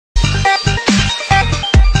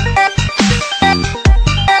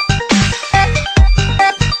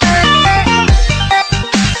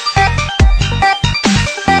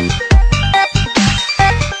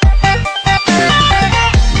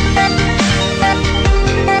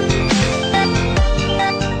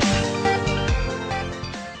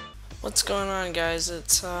guys,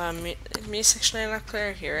 it's me 69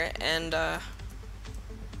 Auclaire here, and I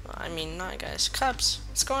mean not guys, Cubs.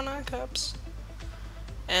 What's going on, Cubs?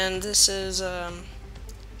 And this is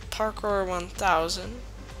Parkour1000,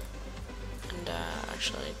 and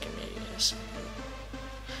actually give me a second.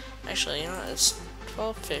 Actually, you know what, it's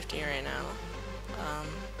 12:50 right now.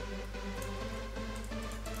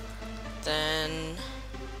 Then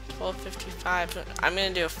 12:55. I'm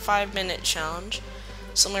gonna do a 5-minute challenge,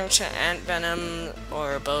 similar to Ant Venom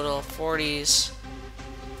or Bodil 40's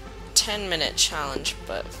 10-minute challenge,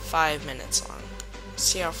 but 5 minutes long.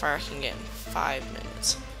 See how far I can get in 5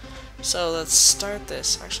 minutes. So let's start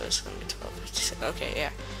this. Actually, it's gonna be 12:56. Okay,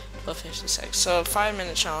 yeah, 12:56. So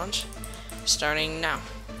 5-minute challenge, starting now.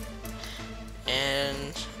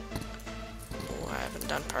 And I haven't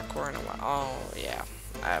done parkour in a while. Oh yeah,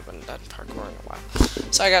 I haven't done parkour in a while.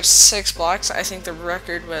 So I got 6 blocks. I think the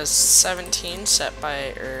record was 17 set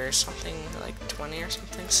by, or something like 20 or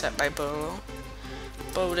something, set by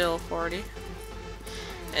Bodil 40.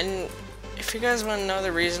 And if you guys want to know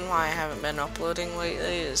the reason why I haven't been uploading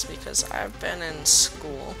lately is because I've been in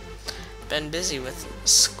school, been busy with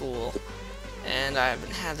school, and I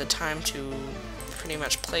haven't had the time to pretty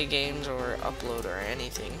much play games or upload or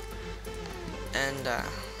anything. And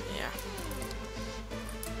yeah.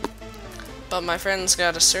 But my friend's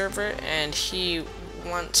got a server, and he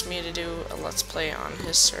wants me to do a let's play on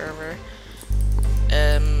his server.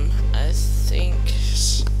 I think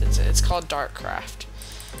it's called Darkcraft.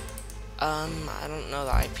 I don't know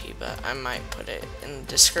the IP, but I might put it in the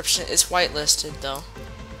description. It's whitelisted though,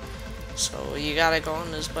 so you gotta go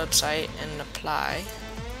on his website and apply.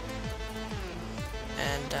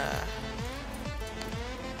 And yeah,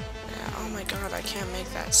 oh my god, I can't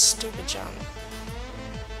make that stupid jump.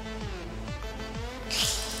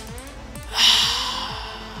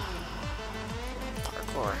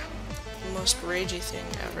 Parkour, the most ragey thing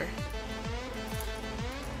ever.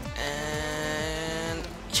 And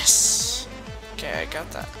yes, okay, I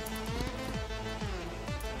got that.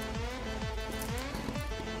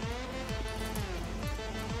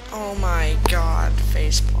 Oh my god,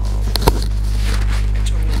 facepalm. I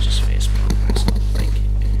totally just facepalm myself. Like,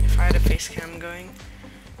 if I had a face cam going,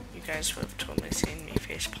 you guys would have totally seen me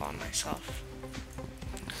facepalm myself.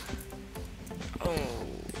 Oh.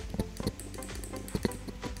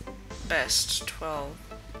 Best 12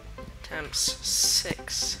 attempts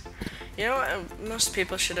 6. You know what most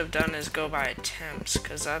people should have done is go by attempts,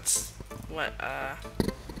 because that's what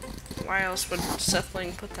why else would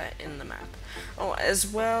Sethling put that in the map? Oh, as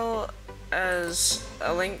well as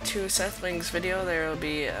a link to Sethling's video, there will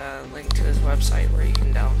be a link to his website where you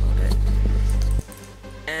can download it.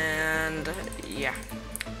 And yeah,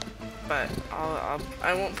 but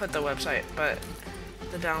I won't put the website, but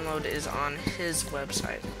the download is on his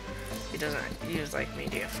website. He doesn't use like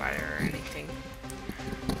Mediafire or anything.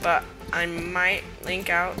 But I might link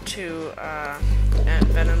out to Ant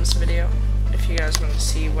Venom's video if you guys want to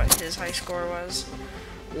see what his high score was,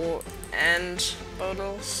 and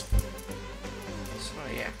Bodil's. So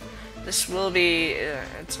yeah, this will be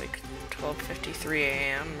it's like 12:53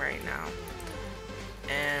 a.m. right now,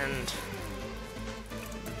 and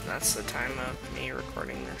that's the time of me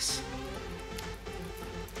recording this.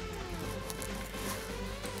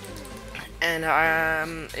 And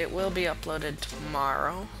it will be uploaded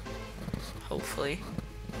tomorrow, hopefully.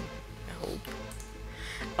 I hope.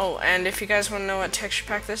 Oh, and if you guys want to know what texture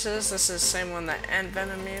pack this is the same one that Ant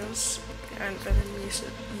Venom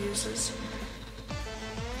uses.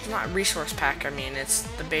 It's not resource pack, I mean, it's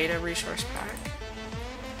the beta resource pack.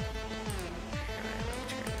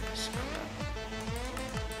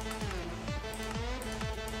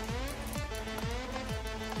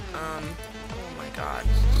 Oh my god.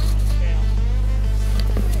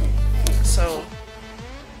 So,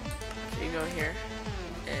 if you go here,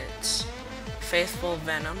 it's Faithful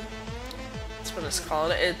Venom. That's what it's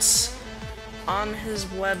called. It's on his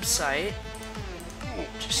website,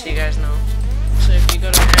 just so you guys know. So if you go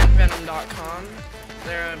to antvenom.com,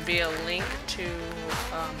 there will be a link to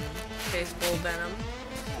Faithful Venom.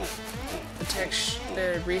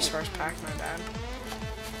 The resource pack, my bad.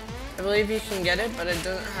 I believe you can get it, but it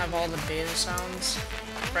doesn't have all the beta sounds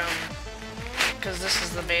from, because this is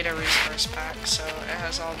the beta resource pack, so it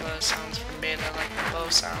has all the sounds from beta, like the bow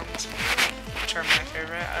sounds, which are my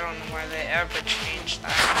favorite. I don't know why they ever changed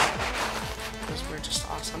that, because we're just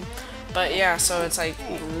awesome. But yeah, so it's like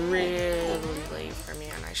really late for me,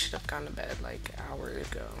 and I should have gone to bed like an hour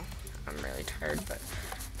ago. I'm really tired, but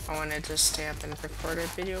I wanted to stay up and record a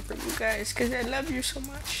video for you guys, because I love you so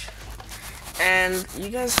much. And you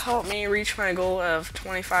guys helped me reach my goal of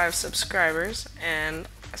 25 subscribers, and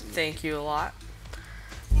thank you a lot.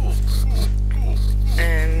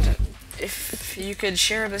 And if you could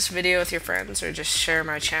share this video with your friends, or just share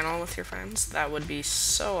my channel with your friends, that would be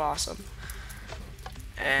so awesome.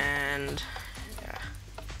 And yeah,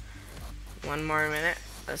 one more minute.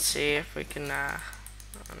 Let's see if we can, I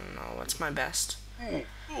don't know, what's my best?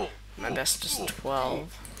 My best is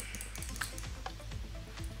 12.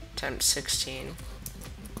 Attempt 16.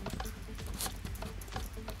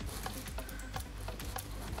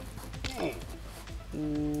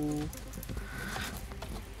 Ooh.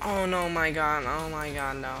 Oh no, my god, no.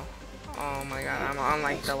 Oh my god, I'm on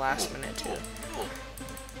like the last minute too.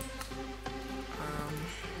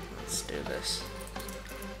 Let's do this.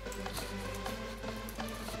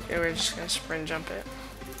 Okay, we're just gonna sprint jump it.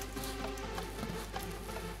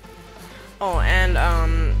 Oh, and I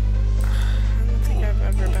don't think I've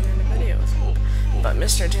ever been in a video with him, but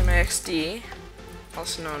Mr. Timmy XD,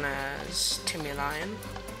 also known as Timmy Lion,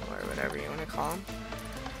 or whatever you want to call him.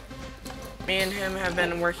 Me and him have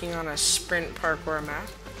been working on a sprint parkour map,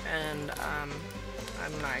 and I'm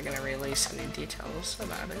not gonna release any details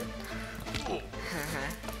about it.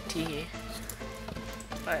 Tee.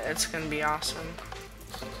 But it's gonna be awesome.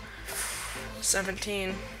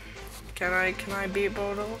 17. Can I beat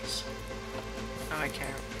Bodles? No, I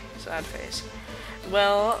can't. Sad face.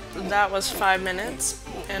 Well, that was 5 minutes,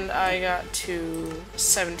 and I got to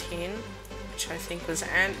 17, which I think was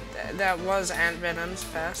Ant Venom's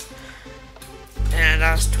best. And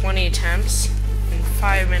that was 20 attempts in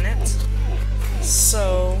 5 minutes.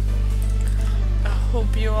 So I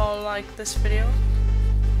hope you all liked this video.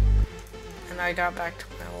 And I got back to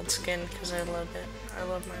my old skin because I love it. I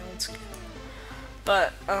love my old skin.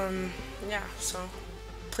 But yeah, so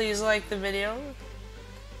please like the video,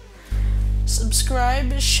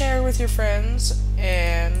 subscribe, share with your friends,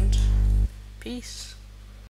 and peace.